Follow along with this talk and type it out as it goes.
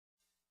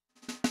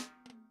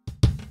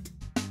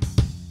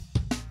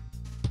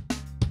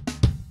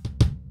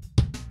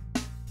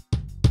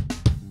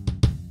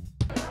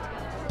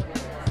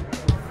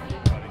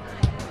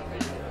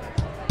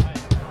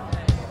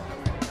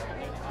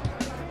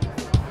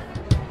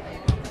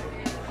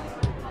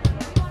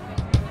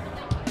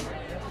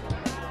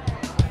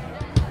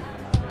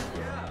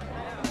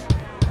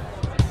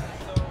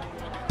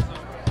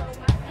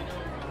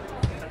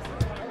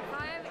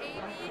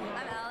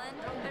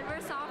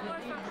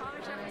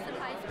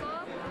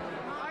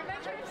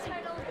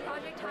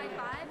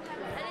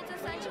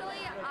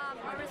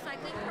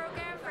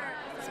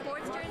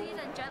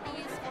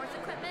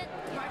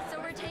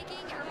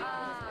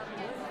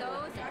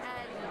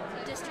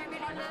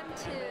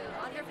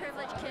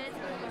underprivileged kids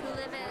who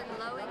live in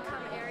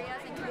low-income areas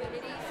and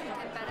communities who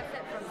can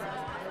benefit from this.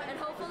 And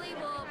hopefully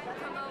we'll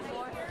promote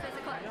more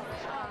physical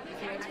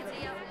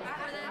activity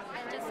for them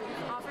and just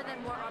offer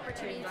them more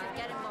opportunities to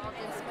get involved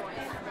in sports.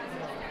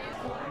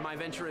 My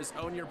venture is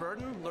Own Your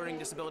Burden, Learning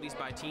Disabilities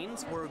by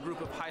Teens. We're a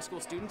group of high school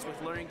students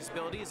with learning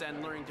disabilities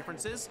and learning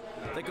differences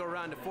that go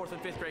around to 4th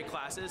and 5th grade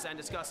classes and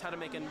discuss how to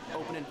make an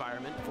open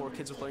environment for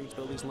kids with learning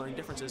disabilities and learning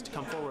differences to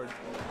come forward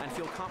and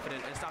feel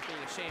confident and stop being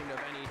ashamed of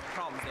any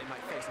problems they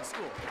might face in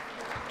school.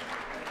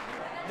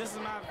 This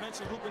is my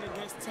venture, hooping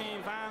against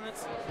teen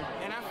violence,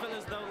 and I feel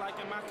as though, like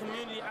in my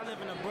community, I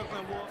live in a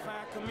Brooklyn Ward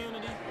 5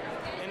 community,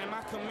 and in my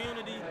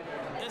community,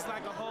 it's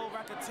like a whole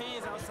rack of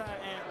teens outside,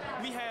 and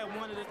we had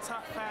one of the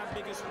top 5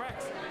 biggest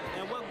wrecks.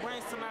 And what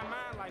brings to my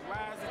mind, like,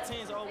 why is the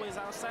teens always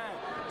outside?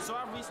 So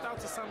I reached out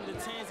to some of the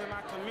teens in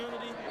my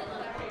community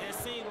and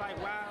seen, like,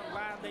 why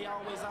they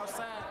always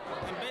outside,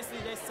 and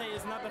basically they say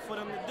it's nothing for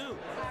them to do.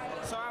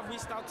 So I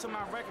reached out to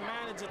my rec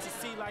manager to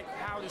see, like,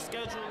 how the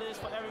schedule is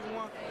for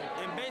everyone,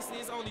 and basically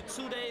it's only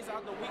 2 days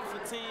out the week for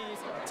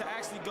teens to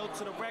actually go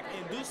to the rec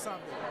and do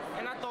something.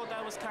 And I thought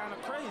that was kind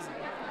of crazy.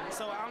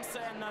 So I'm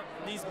setting up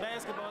these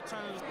basketball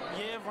tournaments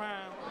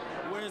year-round,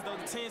 whereas though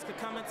the teens could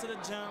come into the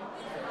gym,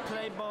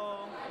 play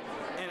ball,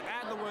 and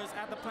afterwards,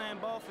 after playing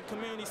ball for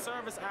community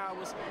service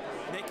hours,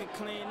 they can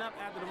clean up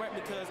after the rec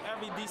because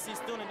every DC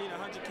student needs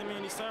 100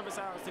 community service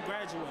hours to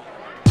graduate.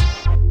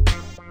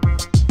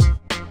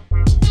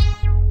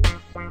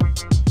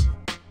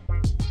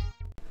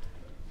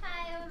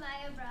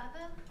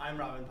 I'm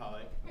Robin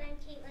Pollock. And I'm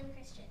Caitlin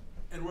Christian.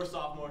 And we're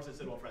sophomores at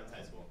Sidwell Friends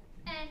High School.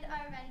 And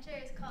our venture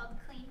is called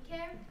Clean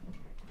Care.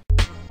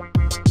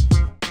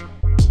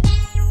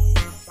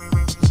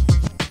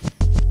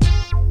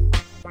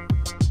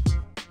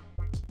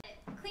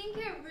 Clean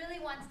Care really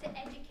wants to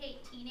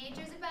educate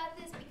teenagers about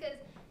this because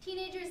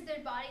teenagers,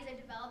 their bodies are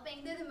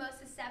developing. They're the most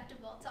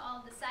susceptible to all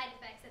of the side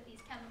effects that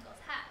these chemicals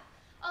have.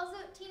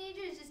 Also,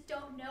 teenagers just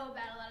don't know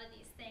about a lot of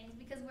these things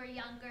because we're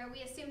younger.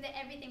 We assume that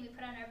everything we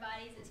put on our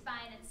bodies is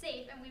fine and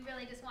safe, and we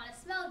really just want to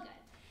smell good.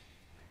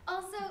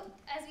 Also,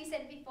 as we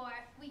said before,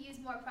 we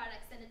use more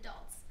products than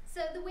adults.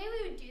 So the way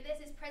we would do this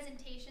is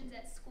presentations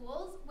at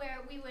schools where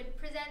we would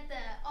present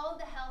all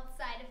of the health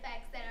side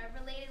effects that are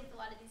related with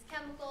a lot of these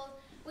chemicals.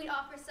 We'd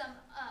offer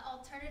some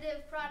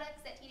alternative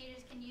products that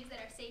teenagers can use that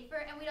are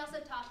safer, and we'd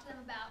also talk to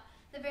them about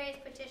the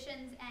various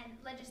petitions and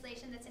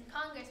legislation that's in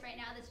Congress right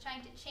now that's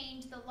trying to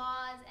change the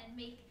laws and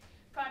make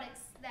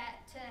products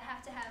that have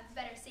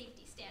better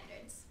safety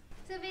standards.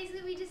 So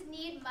basically we just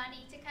need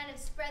money to kind of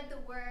spread the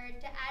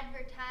word, to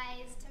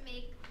advertise, to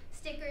make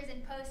stickers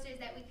and posters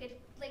that we could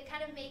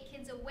kind of make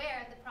kids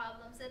aware of the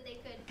problem so that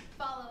they could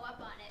follow up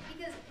on it.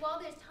 Because while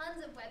there's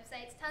tons of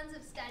websites, tons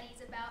of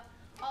studies about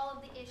all of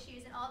the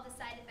issues and all of the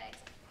side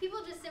effects,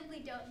 people just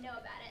simply don't know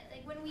about it.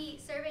 Like when we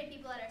surveyed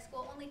people at our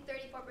school, only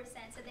 34%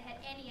 said they had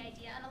any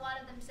idea, and a lot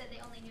of them said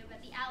they only knew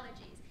about the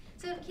allergies.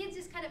 So if kids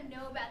just kind of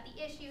know about the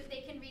issue,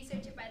 they can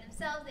research it by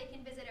themselves, they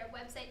can visit our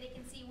website, they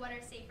can see what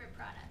are safer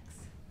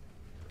products.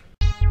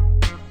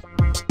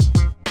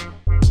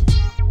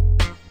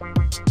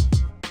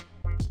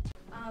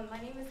 My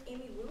name is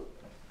Amy Wu.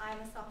 I'm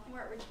a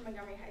sophomore at Richard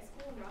Montgomery High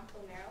School in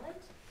Rockville, Maryland.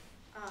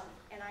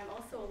 And I'm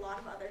also a lot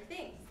of other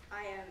things.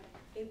 I am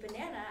a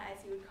banana,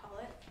 as you would call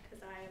it,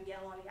 because I am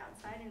yellow on the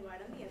outside and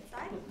white on the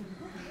inside.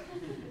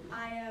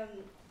 I am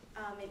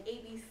an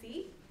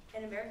ABC,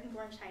 an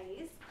American-born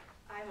Chinese.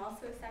 I'm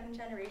also a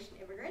second-generation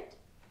immigrant.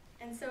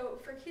 And so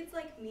for kids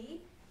like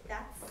me,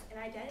 that's an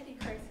identity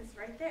crisis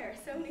right there.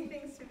 So many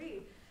things to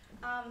be.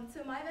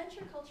 So my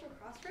venture, Cultural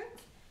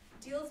Crossroads,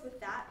 deals with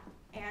that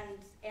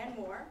and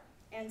more.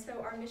 And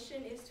so our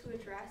mission is to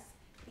address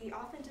the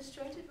often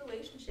disjointed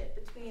relationship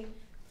between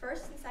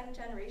first and second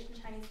generation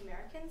Chinese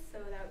Americans, so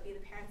that would be the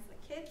parents and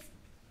the kids,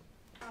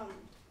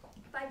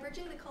 by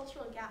bridging the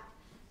cultural gap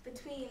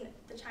between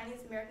the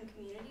Chinese American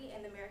community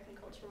and the American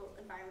cultural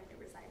environment it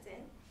resides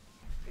in.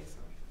 Okay,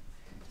 so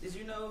did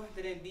you know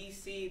that in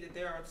DC that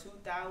there are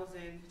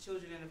 2,000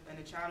 children in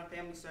the Child and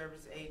Family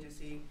Service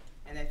Agency,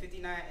 and that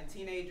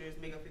teenagers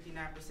make up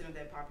 59% of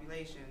that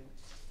population?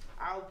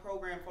 Our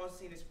program,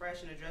 Foster Teen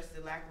Expression, addresses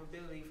the lack of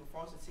ability for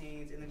foster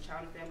teens in the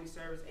Child and Family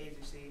Service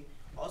Agency,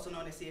 also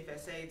known as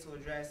CFSA, to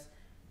address,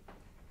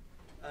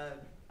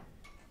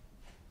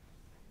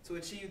 to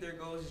achieve their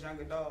goals as young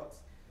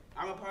adults.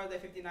 I'm a part of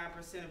that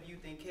 59% of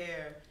youth in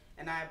care,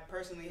 and I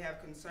personally have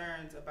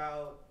concerns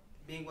about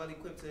being well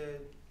equipped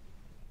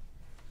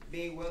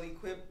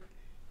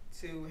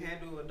to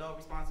handle adult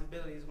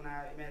responsibilities when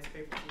I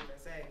emancipate from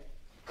CFSA.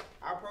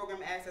 Our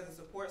program acts as a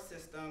support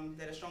system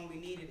that is strongly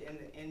needed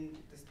in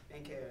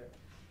care.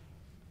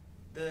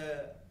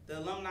 The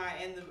alumni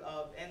and the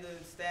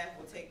staff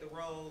will take the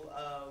role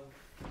of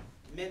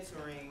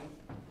mentoring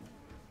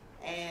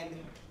and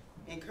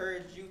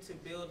encourage you to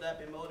build up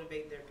and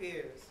motivate their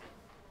peers.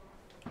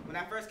 When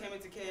I first came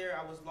into care,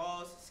 I was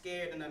lost,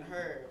 scared, and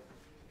unheard.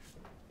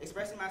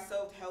 Expressing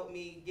myself helped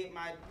me get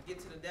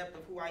to the depth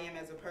of who I am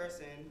as a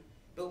person,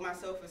 built my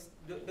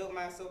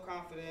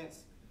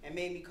self-confidence, and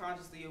made me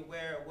consciously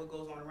aware of what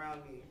goes on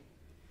around me.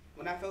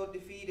 When I felt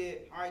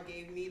defeated, art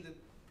gave me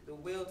the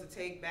will to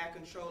take back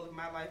control of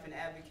my life and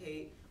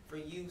advocate for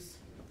youth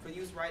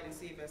right in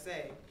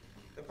CFSA.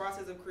 The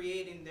process of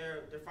creating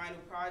their final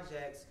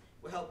projects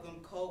will help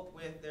them cope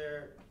with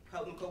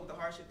the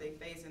hardship they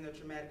face and their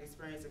traumatic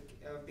experience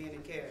of being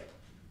in care.